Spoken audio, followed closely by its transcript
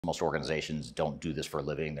Most organizations don't do this for a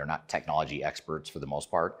living. They're not technology experts for the most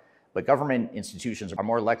part. But government institutions are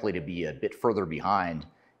more likely to be a bit further behind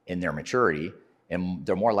in their maturity, and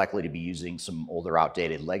they're more likely to be using some older,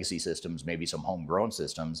 outdated legacy systems, maybe some homegrown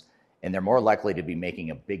systems, and they're more likely to be making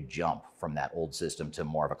a big jump from that old system to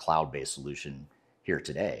more of a cloud-based solution here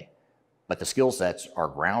today. But the skill sets are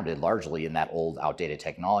grounded largely in that old, outdated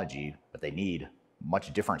technology, but they need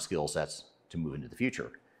much different skill sets to move into the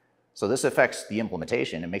future. So this affects the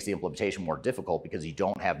implementation. It makes the implementation more difficult because you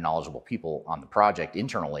don't have knowledgeable people on the project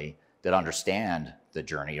internally that understand the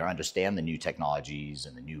journey or understand the new technologies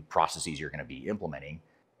and the new processes you're going to be implementing.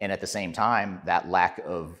 And at the same time, that lack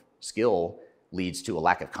of skill leads to a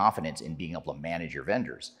lack of confidence in being able to manage your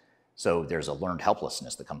vendors. So there's a learned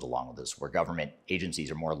helplessness that comes along with this, where government agencies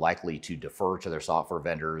are more likely to defer to their software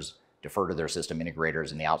vendors, defer to their system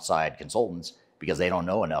integrators and the outside consultants because they don't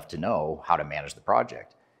know enough to know how to manage the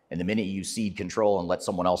project. And the minute you cede control and let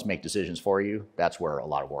someone else make decisions for you, that's where a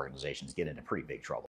lot of organizations get into pretty big trouble.